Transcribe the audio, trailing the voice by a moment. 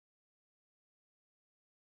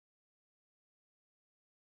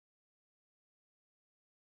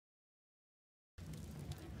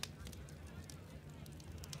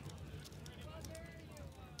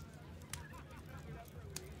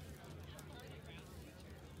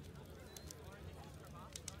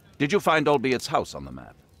Did you find Albeit's house on the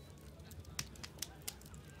map?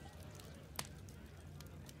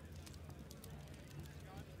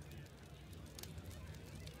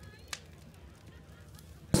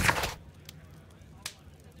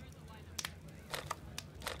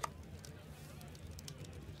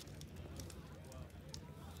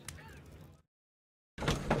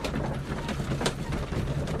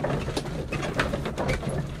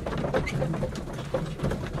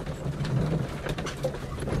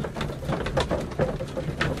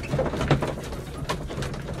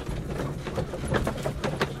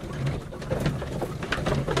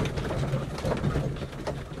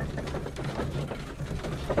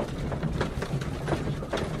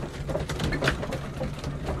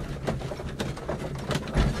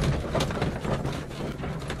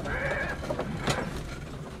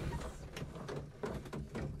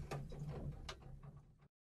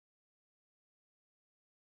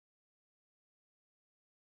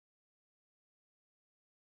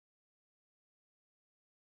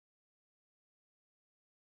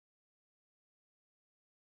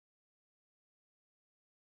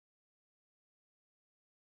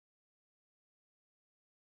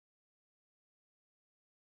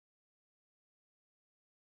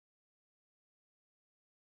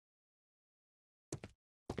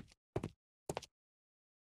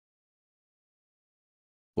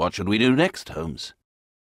 What should we do next, Holmes?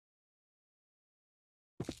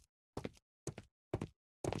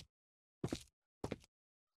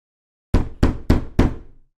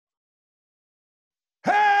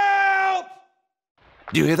 Help!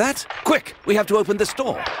 Do you hear that? Quick! We have to open this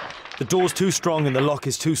door. The door's too strong and the lock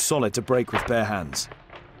is too solid to break with bare hands.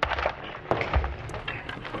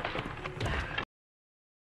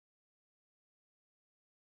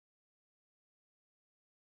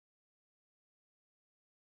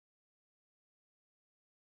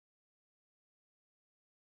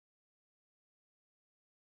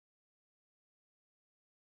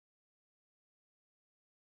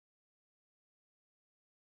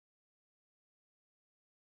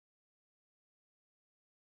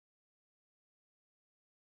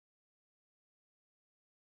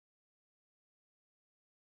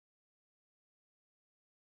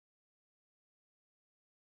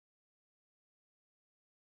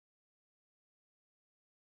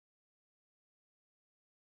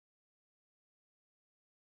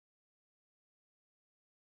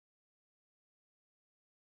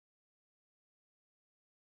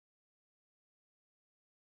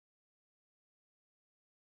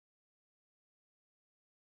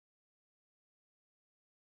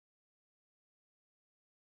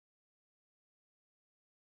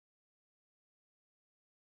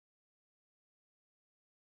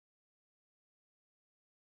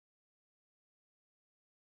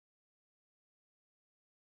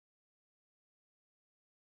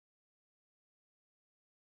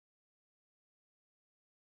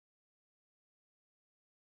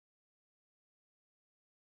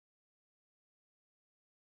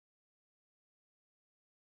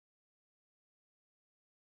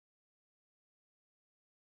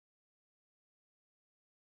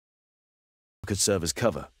 Could serve as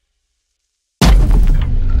cover.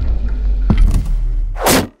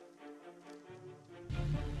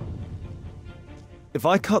 If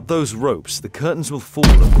I cut those ropes, the curtains will fall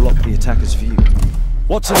and block the attacker's view.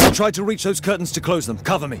 Watson, I'll try to reach those curtains to close them.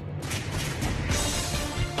 Cover me.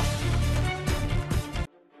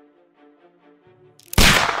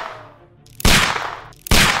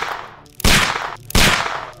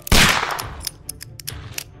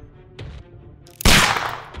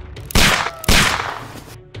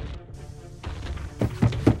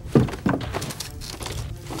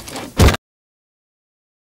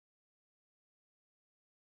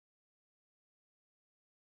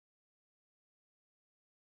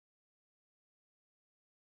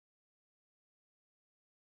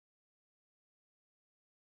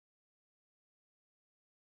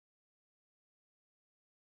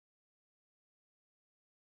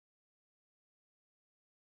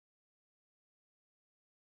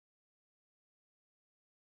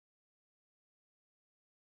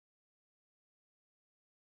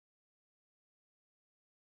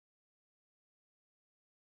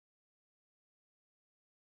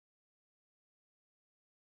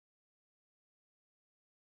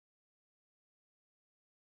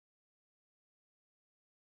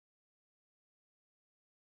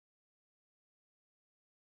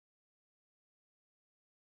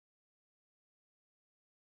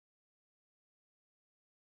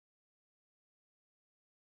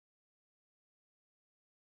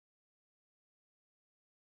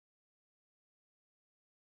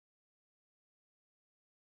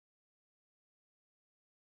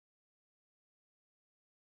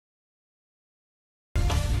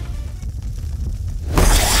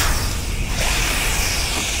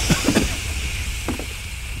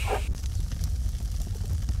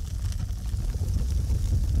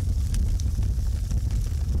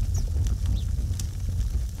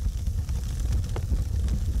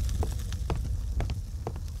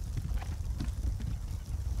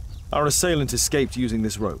 Our assailant escaped using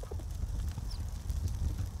this rope.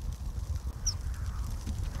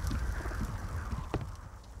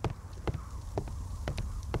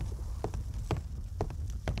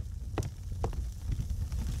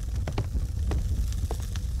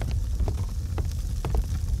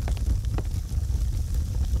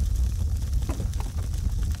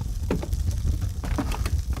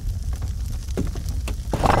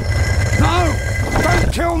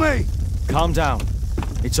 Kill me! Calm down.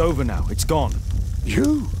 It's over now. It's gone.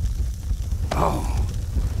 You? Oh.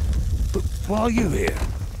 But why are you here?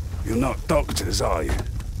 You're not doctors, are you?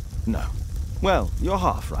 No. Well, you're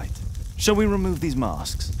half right. Shall we remove these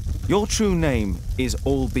masks? Your true name is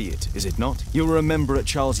Albeit, is it not? You were a member at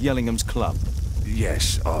Charles Yellingham's club.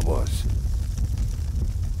 Yes, I was.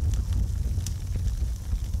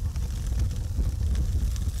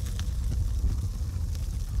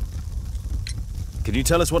 Can you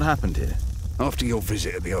tell us what happened here? After your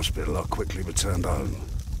visit at the hospital, I quickly returned home.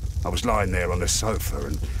 I was lying there on the sofa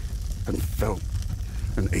and felt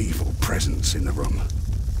an evil presence in the room.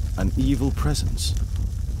 An evil presence?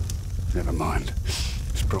 Never mind.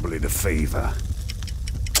 It's probably the fever.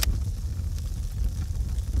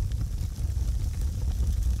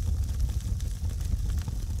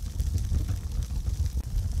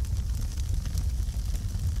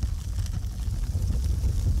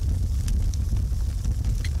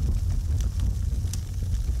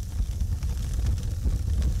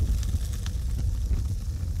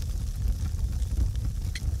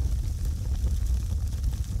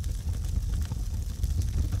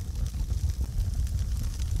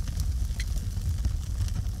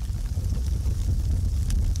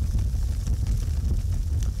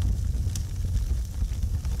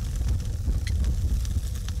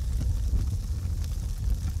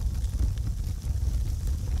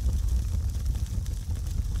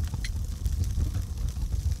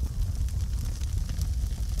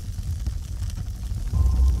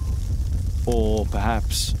 Or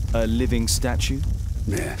perhaps a living statue?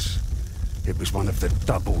 Yes. It was one of the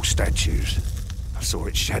double statues. I saw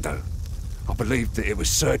its shadow. I believed that it was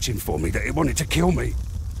searching for me, that it wanted to kill me.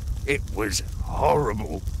 It was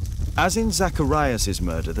horrible. As in Zacharias'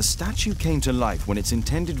 murder, the statue came to life when its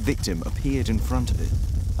intended victim appeared in front of it.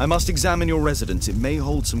 I must examine your residence. It may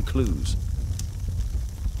hold some clues.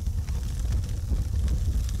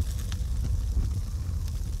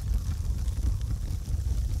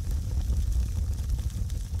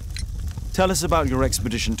 Tell us about your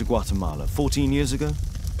expedition to Guatemala 14 years ago?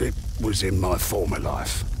 It was in my former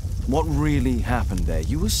life. What really happened there?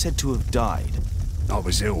 You were said to have died. I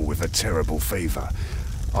was ill with a terrible fever.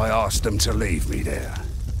 I asked them to leave me there.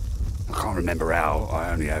 I can't remember how,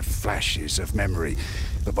 I only have flashes of memory,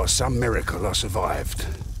 but by some miracle I survived.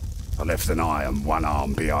 I left an eye and one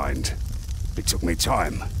arm behind. It took me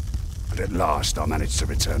time, but at last I managed to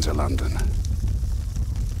return to London.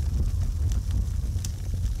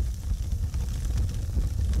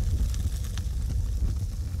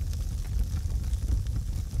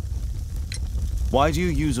 Why do you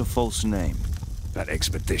use a false name? That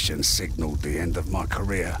expedition signaled the end of my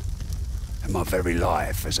career, and my very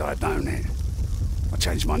life as I'd known it. I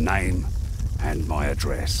changed my name and my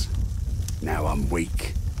address. Now I'm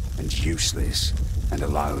weak and useless and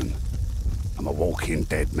alone. I'm a walking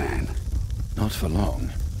dead man. Not for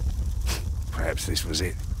long. Perhaps this was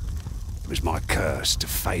it. It was my curse to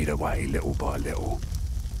fade away little by little.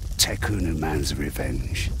 Tekunu man's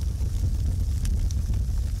revenge.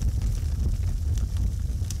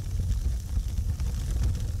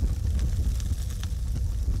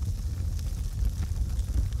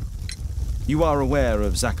 You are aware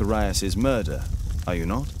of Zacharias' murder, are you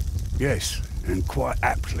not? Yes, and quite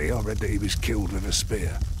aptly I read that he was killed with a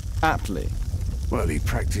spear. Aptly. Well, he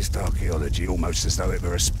practiced archaeology almost as though it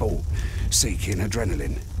were a sport, seeking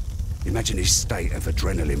adrenaline. Imagine his state of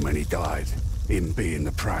adrenaline when he died, him being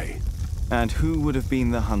the prey. And who would have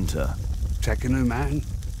been the hunter? Tekunu man?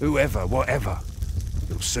 Whoever, whatever.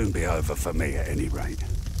 It'll soon be over for me at any rate.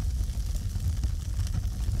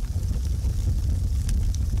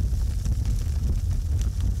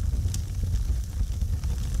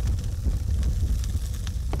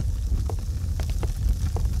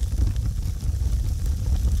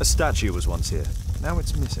 A statue was once here. Now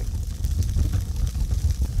it's missing.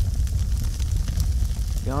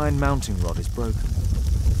 The iron mounting rod is broken.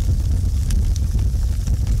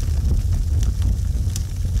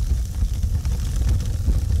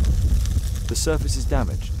 The surface is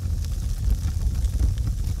damaged.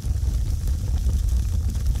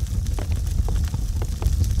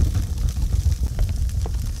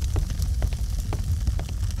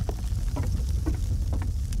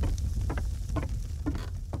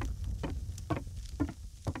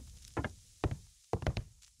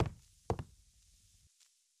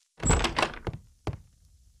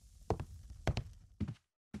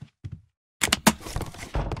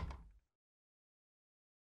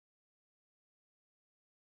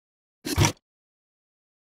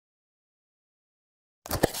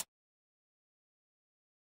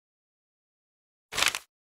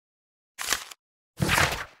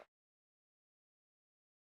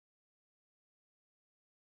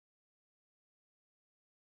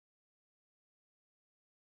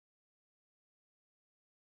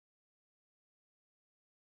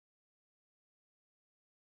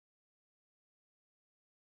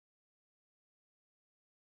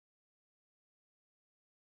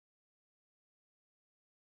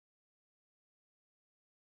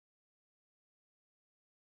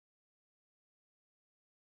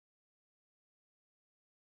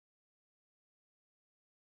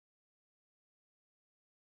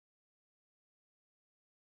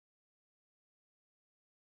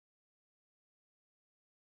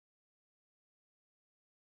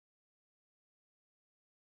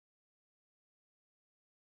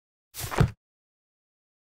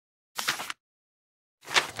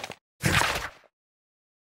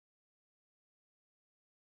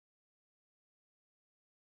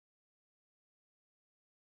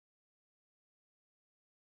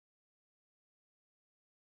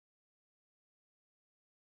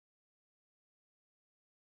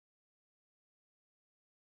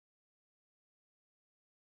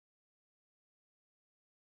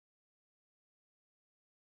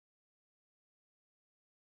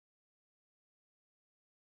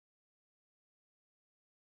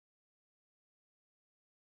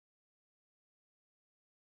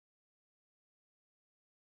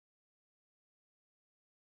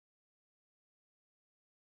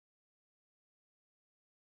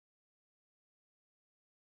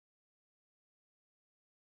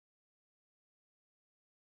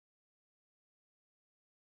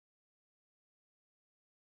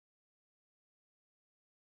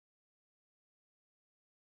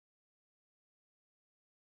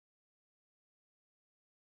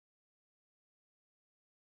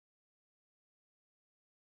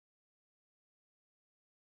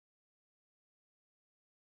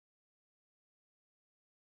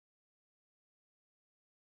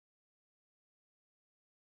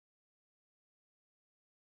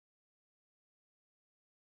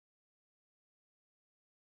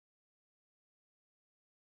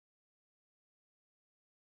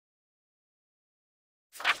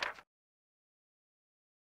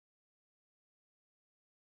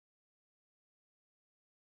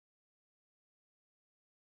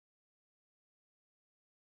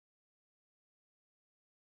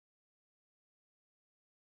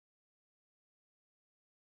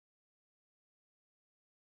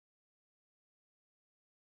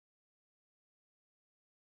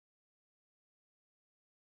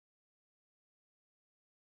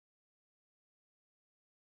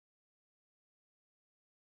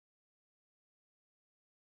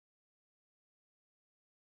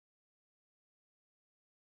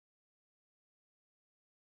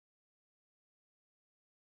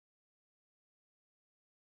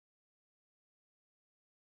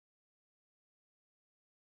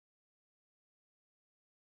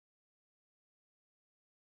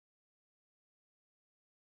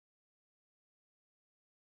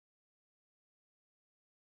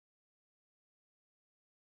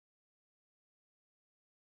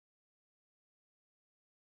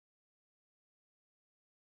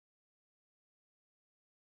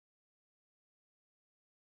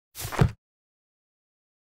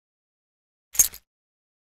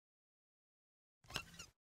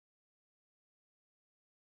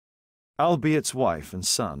 Albeit's wife and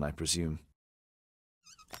son, I presume.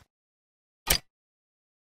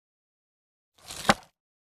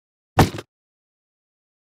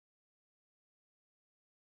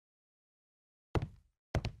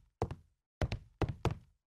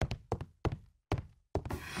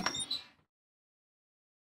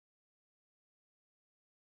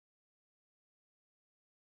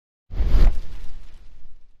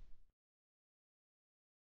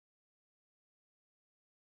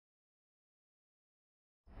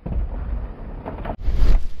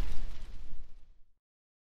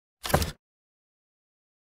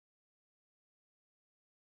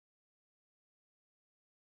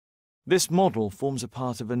 This model forms a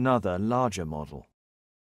part of another, larger model.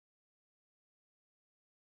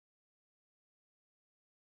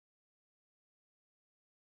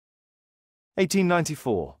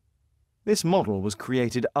 (1894). This model was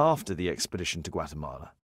created after the expedition to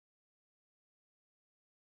Guatemala.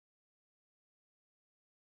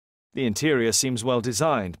 The interior seems well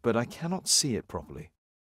designed, but I cannot see it properly.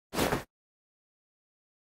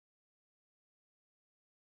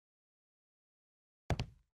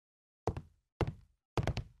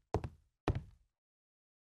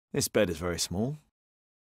 This bed is very small.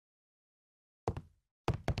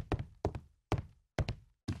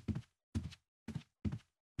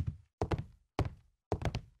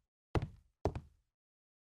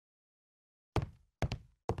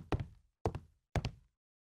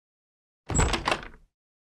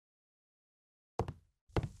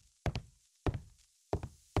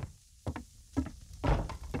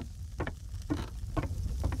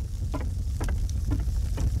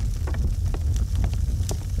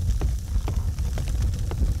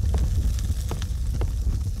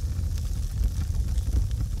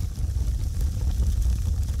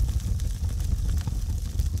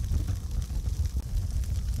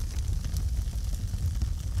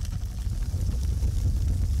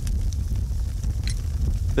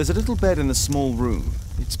 There's a little bed in the small room.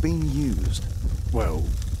 It's been used. Well,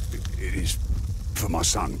 it is for my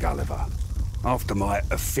son, Gulliver. After my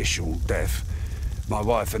official death, my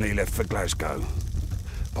wife and he left for Glasgow.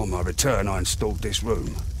 Upon my return, I installed this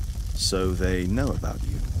room. So they know about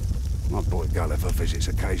you? My boy Gulliver visits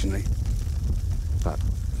occasionally. But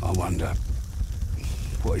I wonder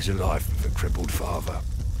what is the life of a crippled father.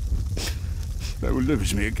 They will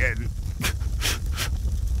lose me again.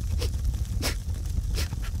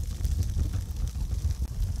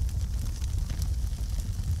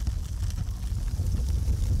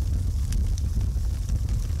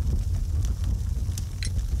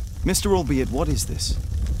 Mr. Albeit, what is this?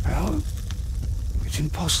 How? It's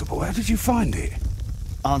impossible. How did you find it?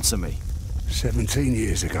 Answer me. 17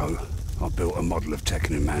 years ago, I built a model of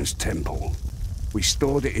Tekkanen Man's temple. We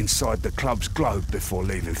stored it inside the club's globe before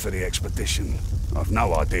leaving for the expedition. I've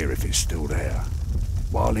no idea if it's still there.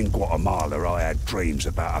 While in Guatemala, I had dreams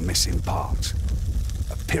about a missing part.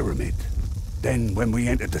 A pyramid. Then, when we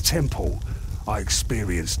entered the temple, I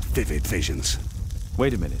experienced vivid visions.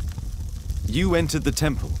 Wait a minute. You entered the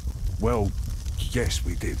temple? Well, yes,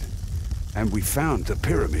 we did. And we found the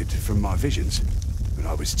pyramid from my visions. But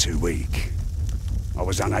I was too weak. I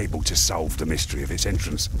was unable to solve the mystery of its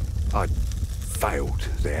entrance. I failed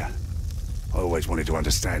there. I always wanted to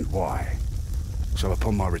understand why. So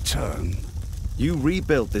upon my return... You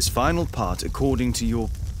rebuilt this final part according to your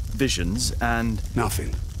visions and...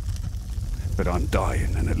 Nothing. But I'm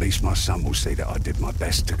dying, and at least my son will see that I did my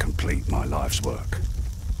best to complete my life's work.